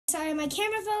sorry, my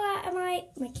camera fell out.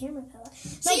 My camera fell out.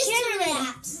 My camera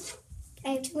apps. I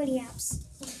have too many apps.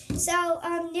 So,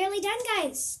 nearly done,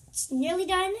 guys. It's nearly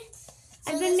done.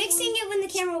 I've been mixing it when the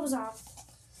camera was off.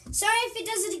 Sorry if it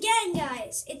does it again,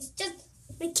 guys. It's just,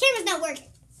 my camera's not working.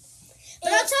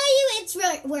 But I'll tell you it's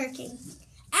working.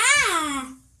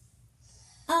 Ah!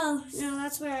 Oh, no,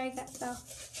 that's where I fell.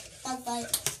 That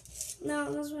bike.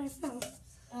 No, that's where I fell.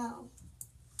 Oh.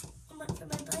 I went for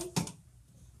my bike.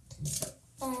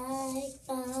 Bike.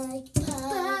 Bike.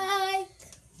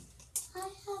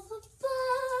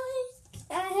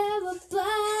 I have a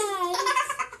bike.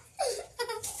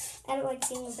 I don't like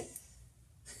seeing it.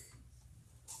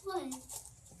 What?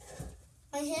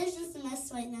 My hair's just a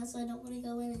mess right now, so I don't want to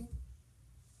go in it.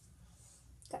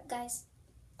 Guys.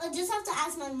 I just have to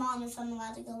ask my mom if I'm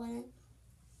allowed to go in it.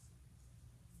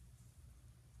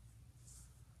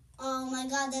 Oh my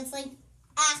god, that's like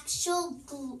actual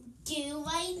goo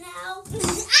right now.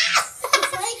 It's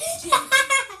like goo.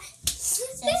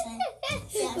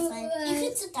 Yeah, it's fine. You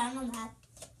can sit down on that.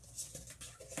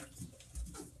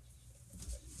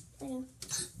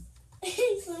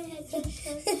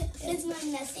 It's my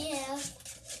messy hair.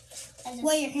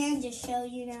 Well, your hand just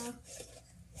showed you now.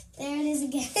 There it is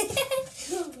again.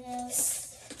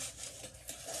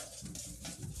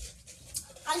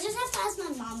 I just have to ask my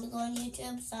mom to go on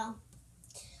YouTube, so.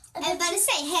 Everybody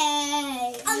say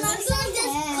hey. I'm not going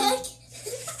this quick.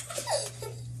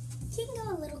 You can go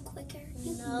a little quicker.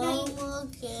 No more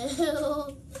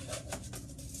goo.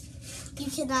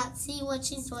 You cannot see what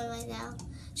she's doing right now.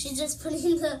 She's just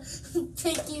putting the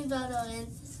baking powder in.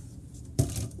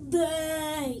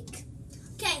 Bake.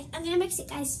 Okay, I'm gonna mix it,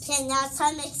 guys. Okay, now it's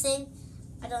time mixing.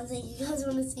 I don't think you guys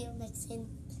want to see her mixing.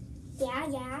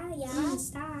 Yeah.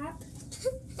 Stop.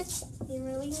 You're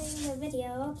ruining the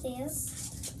video, please.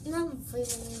 No, I'm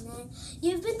ruining that.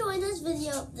 You've been doing this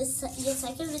video, your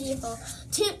second video for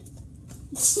 2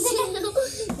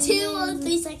 or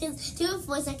 3 seconds, 2 or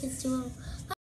 4 seconds, 2 or